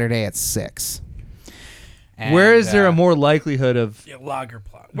Saturday at 6. And, Where is there a more likelihood of? Yeah,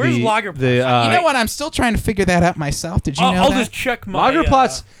 Lagerplatz. Where's The- Lagerplatz? the, You know what? I'm still trying to figure that out myself. Did you know I'll that? just check my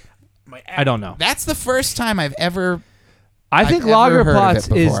Lagerplatz? my I don't know. That's the first time I've ever. I think I've ever heard of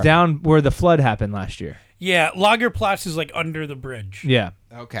Lagerplatz it is before. down where the flood happened last year. Yeah, Lagerplatz is like under the bridge. Yeah,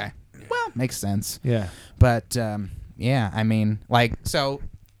 Okay. Well, makes sense. yeah. But yeah, I mean, like, so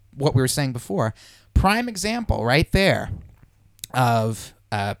what we were saying before, prime example right there of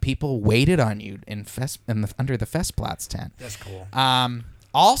people waited on you under the Festplatz tent. That's cool.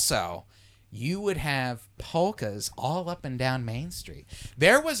 Also, you would have polkas all up and down Main Street.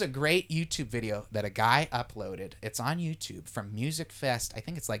 There was a great YouTube video that a guy uploaded. It's on YouTube from Music Fest. I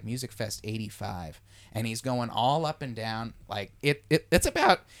think it's like Music Fest 85. And he's going all up and down. Like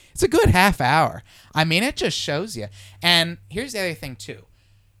it's a good half hour. I mean, it just shows you. And here's the other thing too.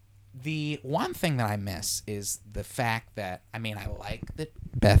 The one thing that I miss is the fact that, I mean, I like that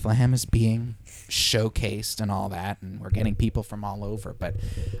Bethlehem is being showcased and all that, and we're getting people from all over, but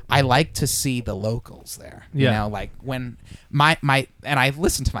I like to see the locals there. Yeah. You know, like when my and I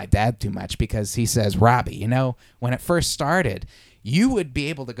listen to my dad too much because he says, Robbie, you know, when it first started, you would be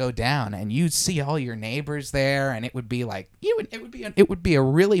able to go down and you'd see all your neighbors there, and it would be like it would be a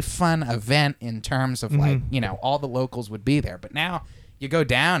really fun event in terms of like, you know, all the locals would be there. But now you go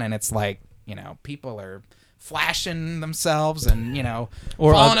down and it's like, you know, people are flashing themselves and, you know,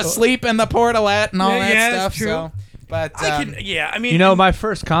 Or falling asleep in the portalette and all that yeah, stuff. that's true. So, but I mean, You know, my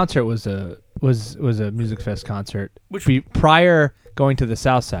first concert was a Music Fest concert. Which- Prior going to the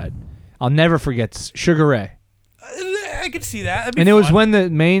South Side, I'll never forget Sugar Ray, I could see that. That'd be and it was fun. when the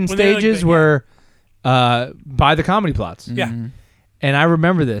main When they were, like, stages big, were by the comedy plots. Yeah. And I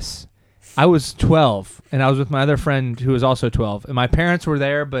remember this. I was 12, and I was with my other friend who was also 12, and my parents were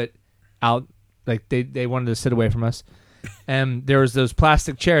there, but out, like they wanted to sit away from us. And there was those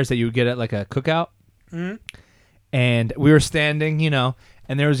plastic chairs that you would get at like a cookout, and we were standing, you know,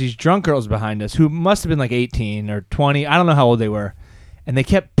 and there was these drunk girls behind us who must have been like 18 or 20. I don't know how old they were, and they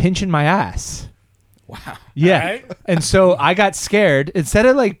kept pinching my ass. wow. Yeah. Alright. And so I got scared. Instead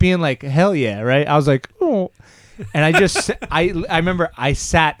of like being like, hell yeah, right? I was like, oh. And I just, I remember I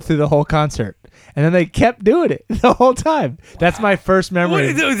sat through the whole concert. And then they kept doing it the whole time. That's my first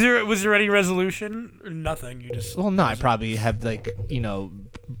memory. Was there any resolution or nothing? You just Well, no, I probably had like, you know,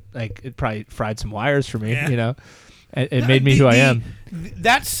 like it probably fried some wires for me, Yeah. you know? It made me who I am.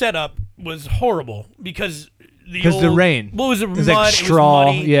 That setup was horrible because Because the rain. Well, it was a It was mud. like It straw.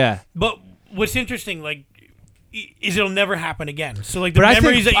 was muddy. Yeah. But what's interesting, like, is it'll never happen again. So like the But I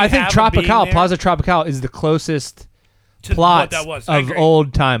memories think, that you have of being Tropical, there Plaza Tropical is the closest to plots what that was. I of agree.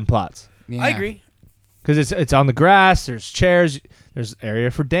 old time plots. Yeah. I agree. Because it's on the grass, there's chairs, there's area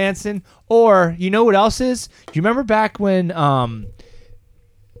for dancing. Or, you know what else is? Do you remember back when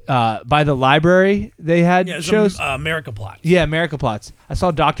by the library they had Yeah, it was shows? America Plot. Yeah, America Plots. I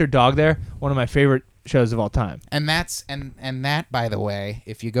saw Dr. Dog there, one of my favorite shows of all time. And that's and that, by the way,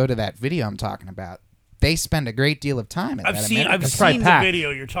 if you go to that video I'm talking about, they spend a great deal of time at I've that seen America It's probably the packed. video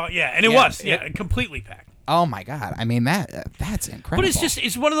you're talking. Yeah, and it Yeah, was completely packed. Oh my God! I mean that's incredible. But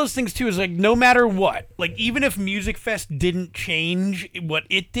it's one of those things too. Is like no matter what, like even if Music Fest didn't change what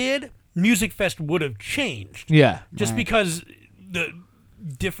it did, Music Fest would have changed. Yeah. Just Right. because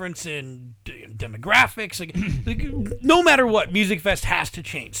difference in demographics. Like, no matter what, Music Fest has to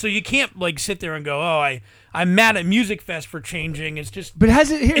change. So you can't like sit there and go, "Oh, I'm mad at Music Fest for changing." It's just, but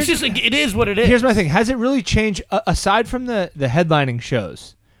has it? It's just like, it is what it is. Here's my thing: has it really changed aside from the headlining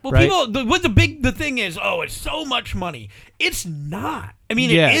shows? Well, right? people, the thing is, oh, it's so much money. It's not. I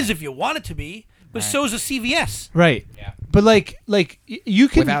mean, Yeah. it is if you want it to be, but so is a CVS. Right. Yeah. But like you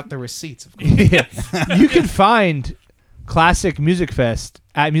can Without the receipts, of course. yeah, you can find classic Music Fest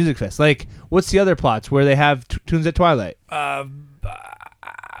at Music Fest. Like, what's the other plots where they have Tunes at Twilight?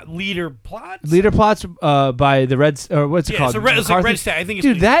 Leader plots. Leader plots by the Reds, or what's it called? It's like McCarthy? Red Stat. I think it's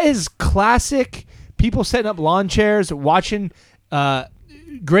Dude, that is classic. People setting up lawn chairs, watching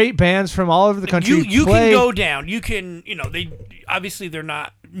great bands from all over the country. You play. can go down. You can, they're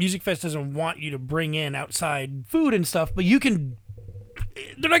not. Music Fest doesn't want you to bring in outside food and stuff, but you can.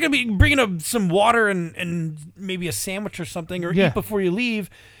 They're not going to be bringing some water and maybe a sandwich or something, or eat before you leave.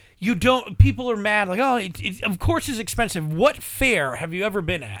 You don't. People are mad. Like, oh, it of course it's expensive. What fair have you ever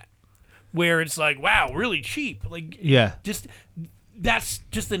been at where it's like, wow, really cheap? Like, Yeah. just that's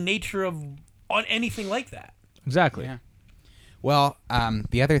just the nature of on anything like that. Exactly. Yeah. Well,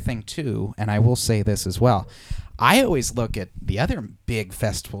 the other thing too, and I will say this as well, I always look at the other big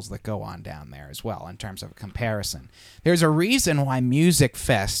festivals that go on down there as well in terms of a comparison. There's a reason why Music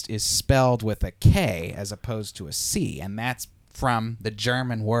Fest is spelled with a K as opposed to a C, and that's from the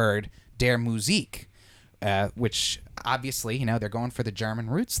German word der Musik, which obviously, they're going for the German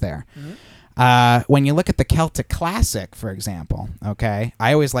roots there. Mm-hmm. When you look at the Celtic Classic, for example, okay,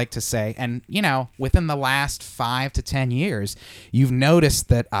 I always like to say, and, within the last 5 to 10 years, you've noticed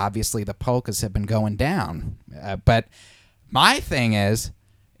that obviously the polkas have been going down. But my thing is,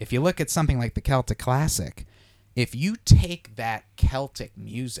 if you look at something like the Celtic Classic, if you take that Celtic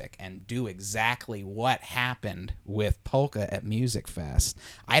music and do exactly what happened with polka at Music Fest,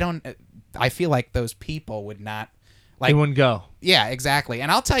 I feel like those people would not. They wouldn't go. Yeah, exactly.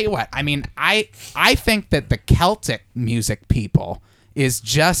 And I'll tell you what. I mean, I think that the Celtic music people is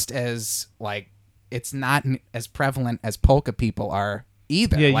just as it's not as prevalent as polka people are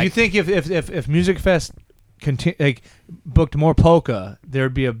either. Yeah, you think if Music Fest booked more polka,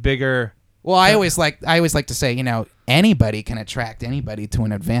 there'd be a bigger. Well, I always like to say, anybody can attract anybody to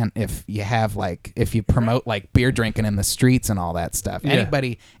an event if you have if you promote beer drinking in the streets and all that stuff. Yeah.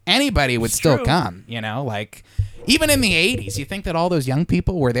 Anybody would still true. come, even in the 80s. You think that all those young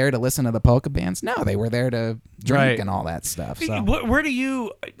people were there to listen to the polka bands? No, they were there to drink Right. and all that stuff. So. Where do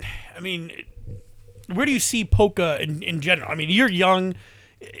you see polka in general? I mean, you're young.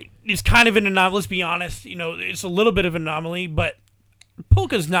 It's kind of an anomaly. Let's be honest. It's a little bit of an anomaly, but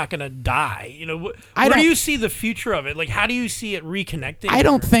polka's not going to die. Where do you see the future of it? Like, how do you see it reconnecting? I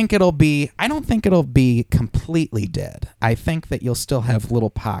don't think it'll be completely dead. I think that you'll still have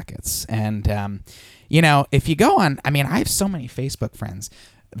little pockets. And, if you go on, I have so many Facebook friends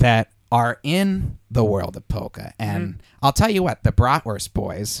that are in the world of polka. And I'll tell you what, the Bratwurst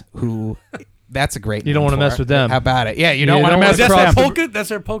Boys, who... That's a great. You don't want to mess with them. How about it? Yeah, you don't want to don't mess wanna with them. polka. That's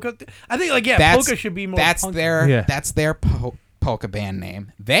their polka. I think polka should be more. That's punk. their polka band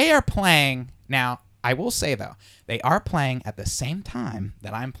name. They are playing now. I will say though, they are playing at the same time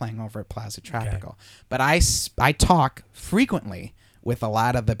that I'm playing over at Plaza Tropical. Okay. But I talk frequently with a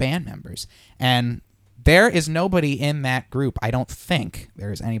lot of the band members, and there is nobody in that group. I don't think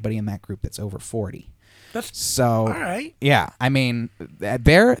there is anybody in that group that's over 40. So all right. Yeah,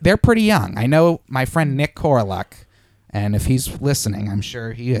 they're pretty young. I know my friend Nick Koroluk, and if he's listening, I'm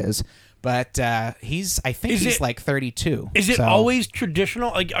sure he is. But he's 32. Is it always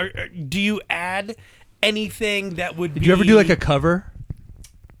traditional? Like, do you add anything that would? Did you ever do a cover?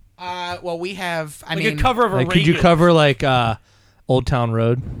 Well, we have. A cover of a radio. Could you cover Old Town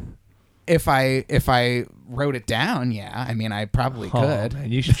Road? If I wrote it down, yeah. I probably could.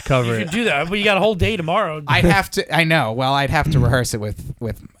 Man, you should cover You it. should do that, but you got a whole day tomorrow. I'd have to. I know. Well, I'd have to rehearse it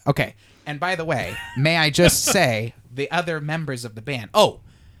with. Okay. And by the way, may I just say the other members of the band? Oh,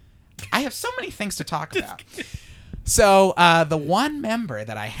 I have so many things to talk about. So the one member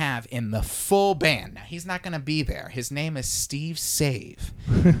that I have in the full band, now he's not going to be there. His name is Steve Save.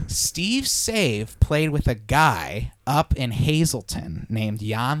 Steve Save played with a guy up in Hazleton named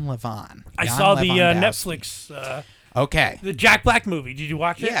Jan Levon. I saw the Netflix. Okay. The Jack Black movie. Did you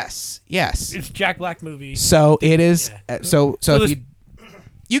watch it? Yes. It's Jack Black movie. So it is. Yeah. So if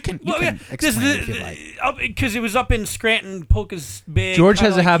you can explain if you like. Because it was up in Scranton. Polka's big. George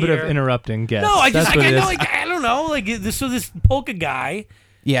has a like habit here. of interrupting guests. No, I I don't know. So this polka guy.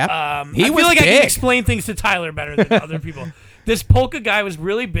 Yeah. I feel like I can explain things to Tyler better than other people. This polka guy was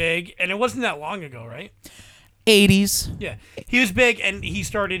really big, and it wasn't that long ago, right? 80s. Yeah, he was big, and he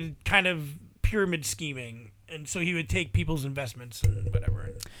started kind of pyramid scheming, and so he would take people's investments and whatever.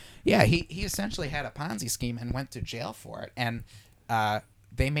 Yeah, he essentially had a Ponzi scheme and went to jail for it, and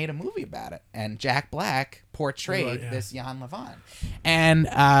they made a movie about it, and Jack Black portrayed this Jan Levon. And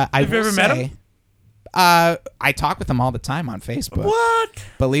Have you ever met him? I talk with him all the time on Facebook. What?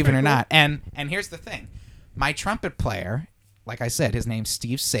 Believe it or not. And here's the thing. My trumpet player, like I said, his name's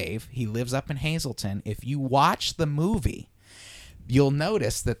Steve Save. He lives up in Hazleton. If you watch the movie, you'll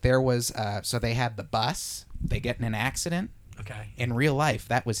notice that there was so they had the bus. They get in an accident. Okay. In real life,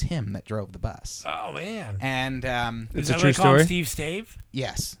 that was him that drove the bus. Oh man. And is a that true why they call him story? Steve Stave?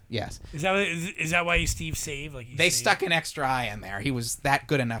 yes. Is that why he's Steve Save? Like They stuck an extra I in there. He was that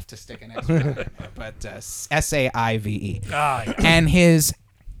good enough to stick an extra I in there. But Saive. Ah, yeah. And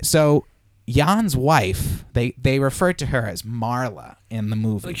Jan's wife, they referred to her as Marla in the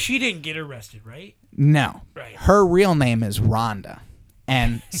movie. Like she didn't get arrested, right? No. Right. Her real name is Rhonda.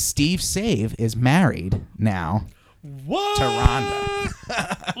 And Steve Save is married now What? to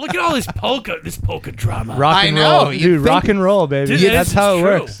Rhonda. Look at all this polka drama. Rock and I know, roll, you'd dude. think- Rock and roll, baby. Dude, That's this how is it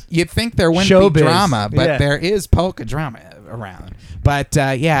true. works. You'd think there wouldn't Showbiz. be drama, but Yeah. there is polka drama around. But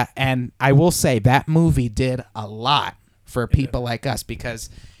yeah, and I will say that movie did a lot for people like us, because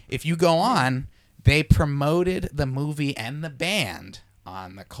if you go on, they promoted the movie and the band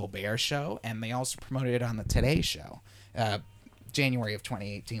on the Colbert Show, and they also promoted it on the Today Show, January of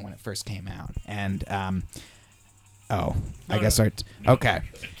 2018 when it first came out. And okay.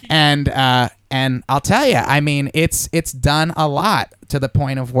 And I'll tell you, I mean, it's done a lot to the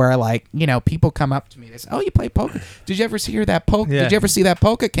point of where, like, you know, people come up to me, they say, "Oh, you play polka? Did you ever hear that polka? Yeah. Did you ever see that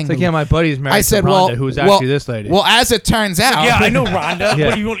Polka King?" It's like, movie?" yeah, my buddy's married I said, to Rhonda, who's actually this lady. Well, as it turns out, Yeah, I know Rhonda. Yeah.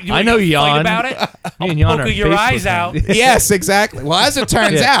 What, you I know fight Jan. about it? Me and Jan are Poke your Facebook eyes out. friends. yes, exactly. Well, as it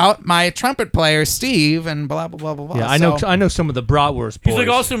turns Yeah. out, my trumpet player Steve and blah blah blah blah blah. Yeah, So- I know some of the bratwurst boys. He's like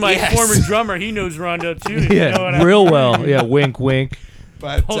also my Yes. former drummer. He knows Rhonda too. if you know what Yeah, I real mean. well. Yeah, wink, wink.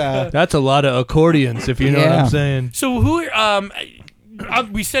 But That's a lot of accordions, if you know what Yeah. I'm saying. So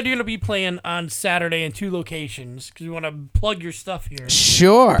we said you're gonna be playing on Saturday in 2 locations because we want to plug your stuff here.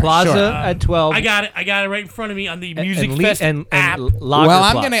 sure, Plaza sure. at 12. I got it right in front of me on the and Music Le- Fest and app. Lagerplatz.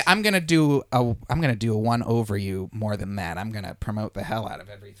 Well, I'm gonna do a one over you more than that. I'm gonna promote the hell out of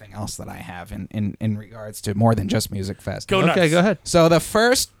everything else that I have in regards to more than just Music Fest. Go nuts. Okay, go ahead. So the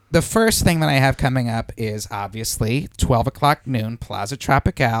first thing that I have coming up is obviously 12 o'clock noon, Plaza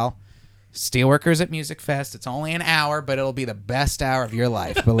Tropical. Steelworkers at Music Fest. It's only an hour, but it'll be the best hour of your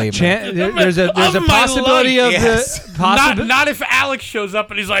life, believe me. There's a Of my possibility life. of Yes. the Not if Alex shows up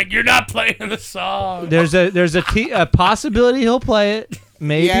and he's like, "You're not playing the song." there's a possibility he'll play it.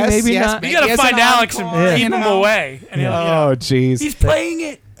 Maybe, Yes, maybe yes, not. maybe. You gotta Yes, find an Alex and encore, keep you him know? away. And he'll, jeez. he's playing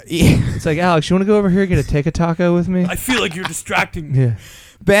it. Yeah. It's like, Alex, you want to go over here and get a take a taco with me? I feel like you're distracting me. Yeah.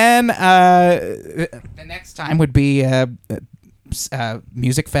 Then the next time would be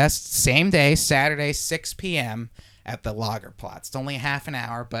Music Fest, same day, Saturday, 6 p.m. at the Lagerplatz. It's only half an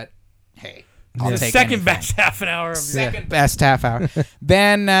hour, but hey, I'll The take second anything. best half an hour of your Second best half hour.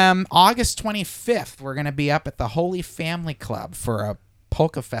 Then August 25th, we're going to be up at the Holy Family Club for a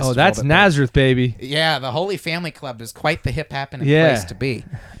polka festival. Oh, that's that they- Nazareth, baby. Yeah, the Holy Family Club is quite the hip happening Yeah. place to be.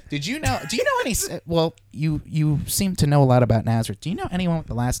 Do you know any? Well, you seem to know a lot about Nazareth. Do you know anyone with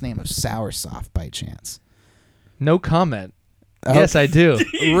the last name of Soursoft by chance? No comment. Oh. Yes, I do.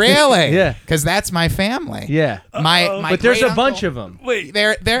 Really? Yeah. Because that's my family. Yeah. My But there's a great-uncle- bunch of them. Wait,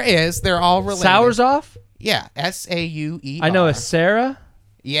 There is. They're all related. Sours off? Yeah. Sauer. I know a Sarah.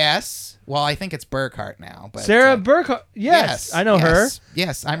 Yes. Well, I think it's Burkhart now. But Sarah Burkhart. Yes, I know her.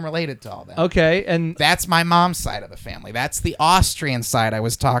 Yes, I'm related to all them. Okay, and That's my mom's side of the family. That's the Austrian side I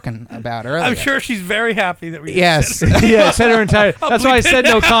was talking about earlier. I'm sure she's very happy that we. Yes. yeah, said her entire. That's why I said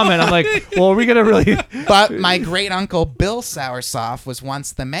no comment. I'm like, well, are we gonna really? But my great uncle Bill Soursoft was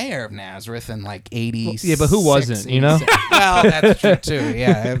once the mayor of Nazareth in like 80s. Yeah, but who wasn't, you know? Well, that's true too.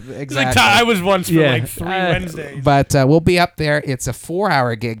 Yeah, It's like exactly. I was once for Yeah. like 3 Wednesdays. But we'll be up there. It's a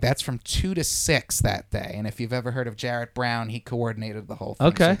 4-hour gig. That's from 2 to 6 that day. And if you've ever heard of Jarrett Brown, he coordinated the whole thing.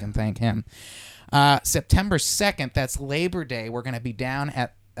 Okay. So you can thank him. September 2nd, that's Labor Day. We're going to be down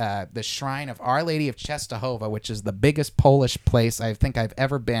at the Shrine of Our Lady of Czestochowa, which is the biggest Polish place I think I've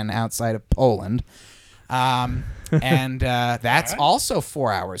ever been outside of Poland. And that's also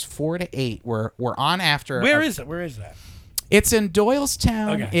 4 hours, 4 to 8. We're on after. Where is it? Where is that? It's in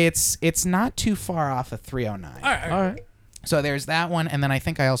Doylestown. Okay. It's not too far off of 309. All right. All right. So there's that one, and then I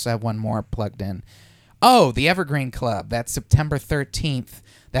think I also have one more plugged in. Oh, the Evergreen Club. That's September 13th.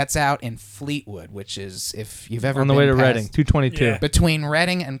 That's out in Fleetwood, which is, if you've ever on the been way to past- Reading, 222. Yeah. Between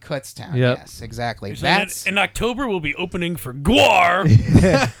Reading and Kutztown. Yep. Yes, exactly. So then That's in October, we'll be opening for Guar.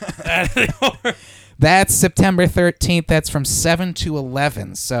 That's September 13th. That's from 7 to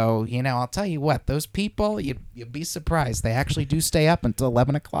 11. So, I'll tell you what, those people, you'd be surprised. They actually do stay up until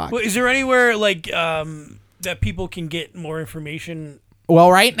 11 o'clock. Well, is there anywhere that people can get more information?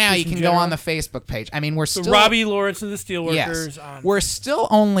 Well, right now you in can general? go on the Facebook page. I mean, we're So still Robbie Lawrence and the Steelworkers. Yes, On. we're still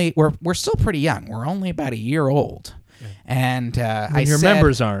we're still pretty young. We're only about a year old, and Your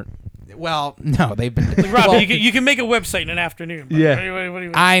members aren't. Well, no, they've been. Robbie, well, you can make a website in an afternoon. Yeah. What do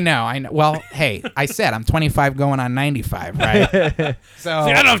you I know. Well, hey, I said I'm 25 going on 95, right? So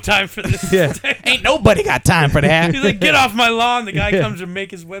I don't have time for this. Yeah. ain't nobody got time for that. He's like, get off my lawn. The guy comes and make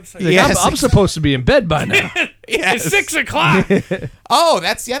his website. Like, Yes. I'm supposed to be in bed by now. It's 6 o'clock. Oh,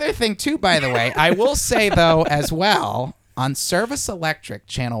 that's the other thing too, by the way. I will say though, as well, on Service Electric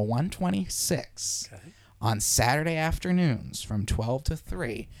channel 126 on Saturday afternoons from 12 to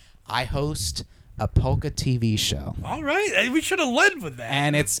 3, I host a polka TV show. All right. We should have led with that.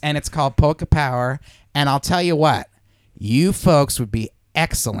 And it's called Polka Power, and I'll tell you what, you folks would be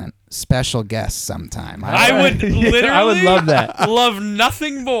excellent special guests sometime. I would literally I would love that. love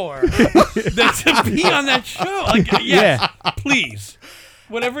nothing more than to be on that show. Like, yes, please.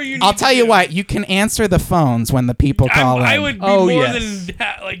 Whatever you need. I'll tell to you do. what, you can answer the phones when the people call in. I would be Oh, more yes. than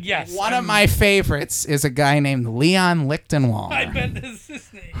like yes. One of my favorites is a guy named Leon Lichtenwald. I bet this is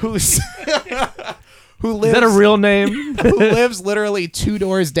his name. who's who Is that a lives real name? who lives literally 2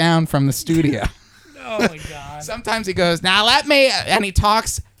 doors down from the studio. Oh my god. Sometimes he goes, "Now let me," and he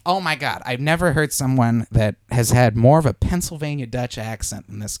talks. Oh my God, I've never heard someone that has had more of a Pennsylvania Dutch accent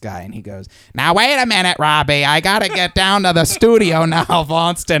than this guy. And he goes, "Now wait a minute, Robbie, I gotta get down to the studio now,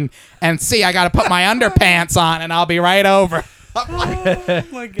 Vonston, and see, I gotta put my underpants on, and I'll be right over." Oh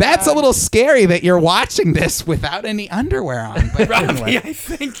my god. That's a little scary that you're watching this without any underwear on. But Robbie, anyway. I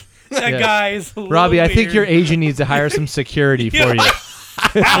think that Yeah. guy is a little Robbie, I think weird. your agent needs to hire some security for you.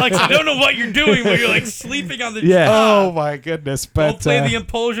 Alex, I don't know what you're doing, but you're like sleeping on the Yeah. job. Oh my goodness! Don't But play the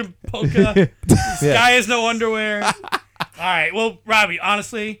impulsion polka. This guy has no underwear. All right. Well, Robbie,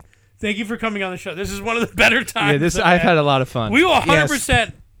 honestly, thank you for coming on the show. This is one of the better times. Yeah, this I've I've had a lot of fun. We will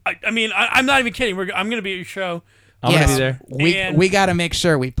 100%. I mean, I'm not even kidding. I'm going to be at your show. I'm yes, gonna be there. And- we got to make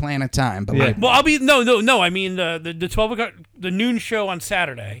sure we plan a time. But Yeah. Well, I'll be no. I mean the 12 o'clock, the noon show on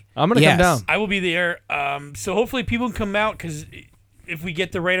Saturday. I'm gonna Yes. come down. I will be there. So hopefully people can come out because if we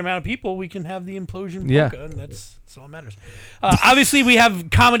get the right amount of people, we can have the implosion polka, Yeah. and that's all that matters. Obviously, we have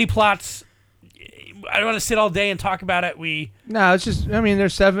comedy plots. I don't want to sit all day and talk about it. We No, it's just. I mean,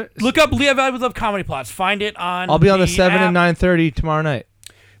 there's 7. look up Leah Valley with Love comedy plots. Find it on. I'll be on the 7 app. and 9:30 tomorrow night,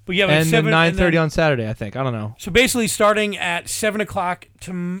 But yeah, and then 7 9:30 then- on Saturday. I think. I don't know. So basically, starting at 7 o'clock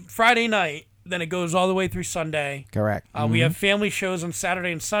to Friday night, then it goes all the way through Sunday. correct. We have family shows on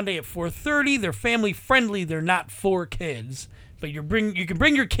Saturday and Sunday at 4:30. They're family friendly. They're not for kids, but you can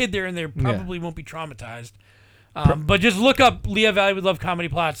bring your kid there, and they probably won't be traumatized. But just look up Leah Valley with Love comedy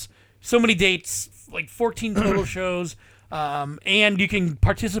plots. So many dates, like 14 total shows, and you can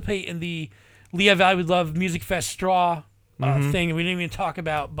participate in the Leah Valley with Love Music Fest straw thing that we didn't even talk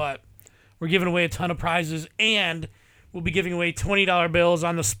about, but we're giving away a ton of prizes, and we'll be giving away $20 bills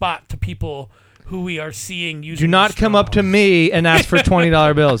on the spot to people who we are seeing using. Do not the come up to straws. me and ask for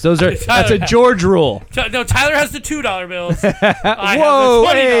 $20 bills. That's a Tyler. George rule. No, Tyler has the $2 bills. I have the Whoa!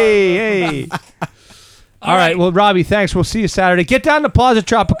 $20 Hey! All right. Well, Robbie, thanks. We'll see you Saturday. Get down to Plaza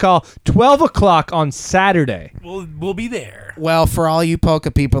Tropical, 12 o'clock on Saturday. We'll be there. Well, for all you polka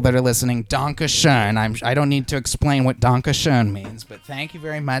people that are listening, Danke schön. I don't need to explain what Danke schön means, but thank you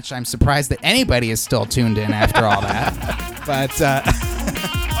very much. I'm surprised that anybody is still tuned in after all that. But